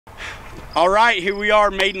All right, here we are,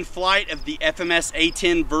 maiden flight of the FMS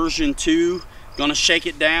A-10 version 2. Gonna shake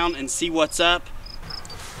it down and see what's up.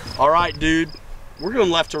 All right, dude, we're going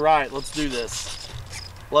left to right. Let's do this.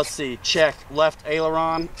 Let's see, check left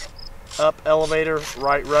aileron, up elevator,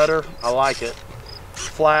 right rudder. I like it.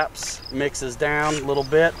 Flaps, mixes down a little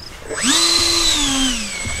bit.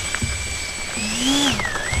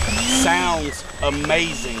 Sounds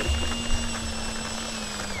amazing.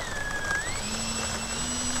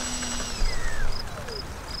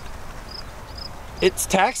 It's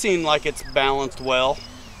taxiing like it's balanced well.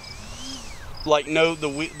 Like no, the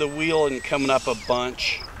wheel isn't coming up a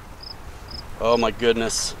bunch. Oh my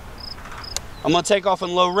goodness. I'm gonna take off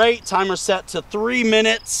in low rate. Timer set to 3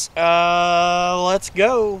 minutes. Let's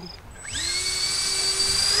go.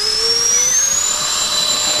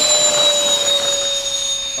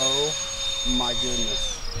 Oh my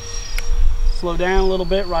goodness. Slow down a little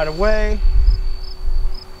bit right away.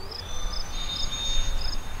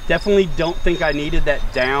 Definitely don't think I needed that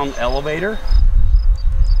down elevator.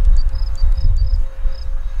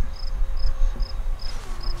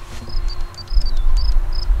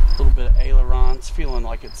 A little bit of ailerons, feeling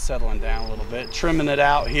like it's settling down a little bit. Trimming it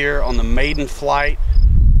out here on the maiden flight.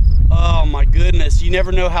 Oh my goodness, you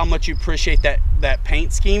never know how much you appreciate that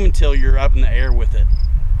paint scheme until you're up in the air with it.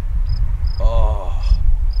 Oh,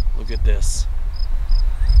 look at this.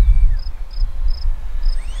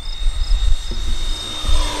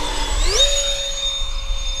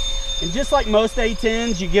 And just like most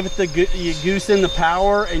A-10s, you give it you goose in the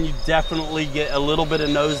power and you definitely get a little bit of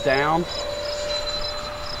nose down.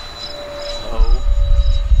 Oh,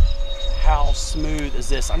 how smooth is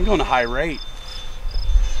this? I'm going to high rate.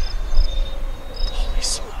 Holy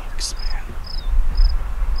smokes, man.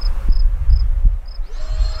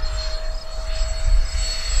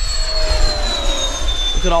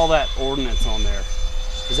 Look at all that ordnance on there.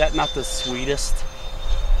 Is that not the sweetest?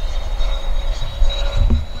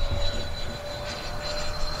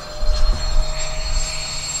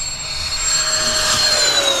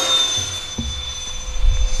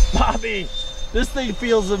 Bobby, this thing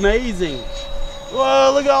feels amazing.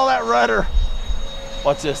 Whoa, look at all that rudder.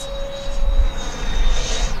 Watch this.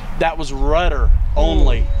 That was rudder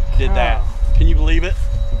only did that. Can you believe it?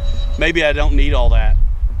 Maybe I don't need all that.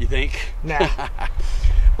 You think? Nah.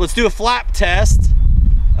 Let's do a flap test.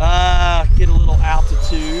 Get a little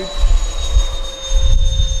altitude.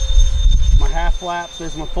 My half flaps,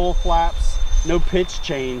 there's my full flaps. No pitch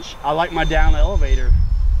change. I like my down elevator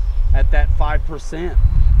at that 5%.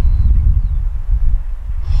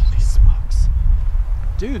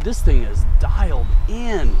 Dude, this thing is dialed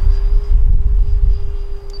in.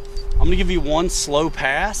 I'm gonna give you one slow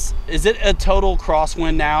pass. Is it a total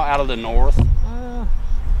crosswind now out of the north?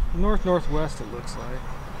 North-northwest it looks like.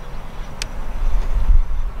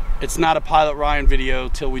 It's not a Pilot Ryan video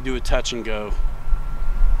till we do a touch and go.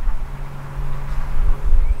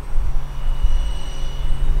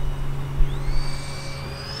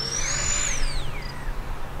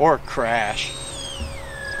 Or a crash.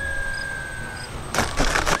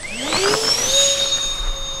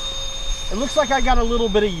 It looks like I got a little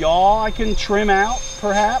bit of yaw I can trim out,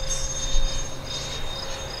 perhaps.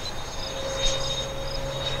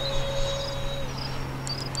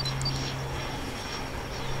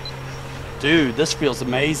 Dude, this feels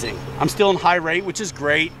amazing. I'm still in high rate, which is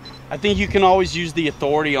great. I think you can always use the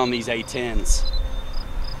authority on these A-10s.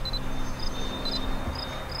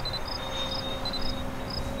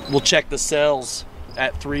 We'll check the cells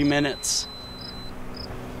at 3 minutes.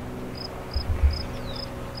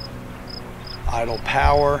 Idle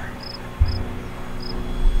power.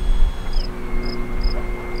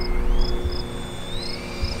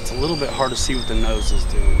 It's a little bit hard to see what the nose is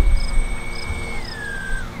doing.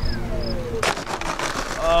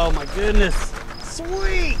 Oh my goodness,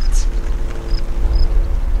 sweet!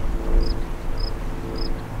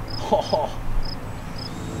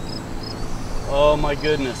 Oh my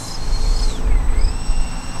goodness.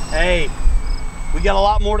 Hey. We got a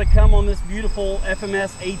lot more to come on this beautiful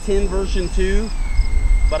FMS A-10 version 2,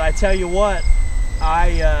 but I tell you what,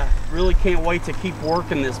 I really can't wait to keep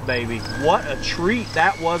working this baby. What a treat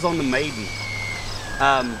that was on the Maiden.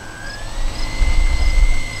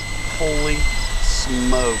 Holy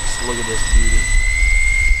smokes, look at this beauty.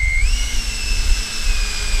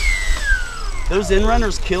 Those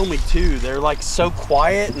in-runners kill me too. They're like so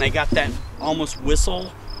quiet and they got that almost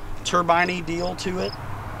whistle turbine-y deal to it.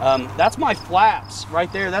 That's my flaps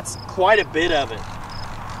right there. That's quite a bit of it,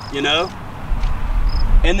 you know?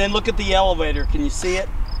 And then look at the elevator. Can you see it?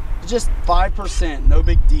 Just 5%, no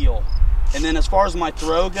big deal. And then as far as my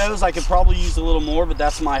throw goes, I could probably use a little more, but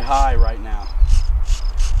that's my high right now.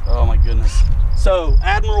 Oh my goodness. So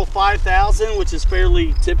Admiral 5000, which is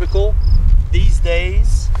fairly typical these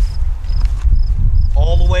days,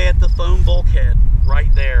 all the way at the foam bulkhead,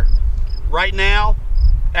 right there. Right now,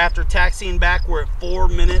 after taxiing back, we're at 4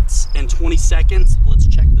 minutes and 20 seconds. Let's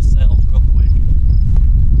check the sails real quick.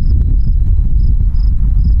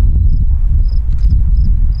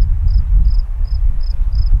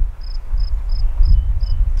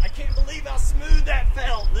 I can't believe how smooth that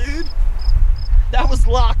felt, dude. That was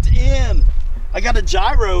locked in. I got a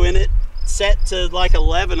gyro in it set to like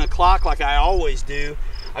 11 o'clock like I always do.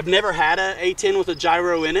 I've never had a A-10 with a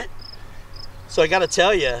gyro in it. So I gotta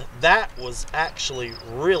tell you, that was actually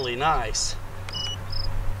really nice.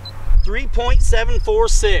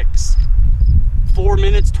 3.746, 4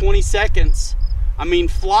 minutes, 20 seconds. I mean,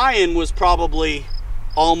 flying was probably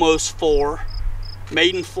almost 4.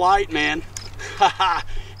 Maiden flight, man.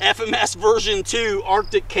 FMS version 2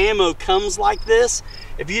 Arctic Camo comes like this.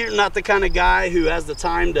 If you're not the kind of guy who has the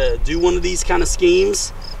time to do one of these kind of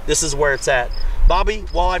schemes, this is where it's at. Bobby,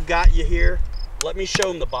 while I've got you here, let me show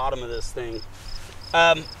them the bottom of this thing.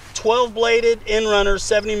 12 bladed in runner,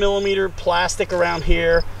 70mm plastic around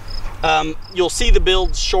here. You'll see the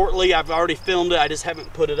build shortly. I've already filmed it, I just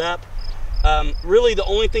haven't put it up. Really the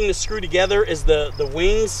only thing to screw together is the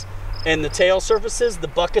wings and the tail surfaces. The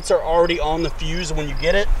buckets are already on the fuse when you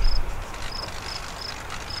get it.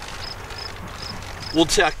 We'll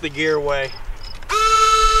tuck the gear away.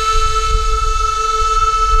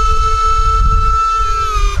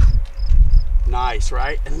 Nice,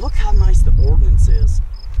 right? And look how nice the ordnance is.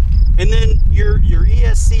 And then your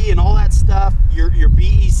ESC and all that stuff, your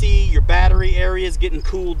BEC, your battery area is getting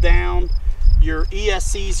cooled down. Your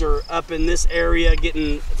ESCs are up in this area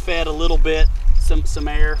getting fed a little bit, some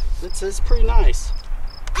air. It's pretty nice.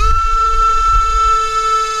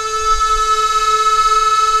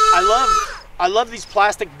 I love these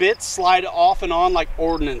plastic bits slide off and on like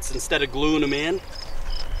ordnance instead of gluing them in.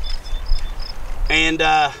 And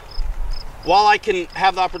while I can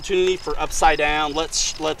have the opportunity for upside down,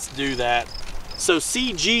 let's do that. So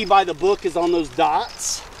CG by the book is on those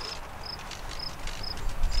dots.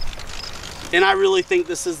 And I really think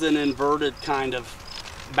this is an inverted kind of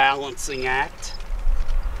balancing act.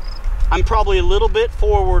 I'm probably a little bit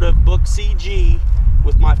forward of book CG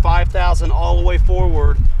with my 5000 all the way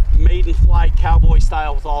forward, Maiden flight cowboy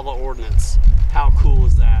style with all the ordnance. How cool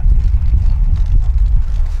is that?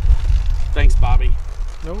 Thanks, Bobby.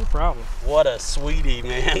 No problem. What a sweetie,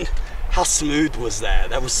 man. How smooth was that?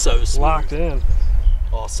 That was so smooth. Locked in.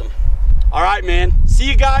 Awesome. All right, man. See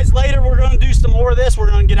you guys later. We're going to do some more of this. We're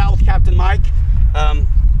going to get out with Captain Mike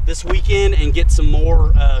this weekend and get some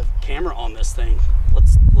more camera on this thing.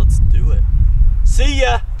 Let's do it. See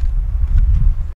ya.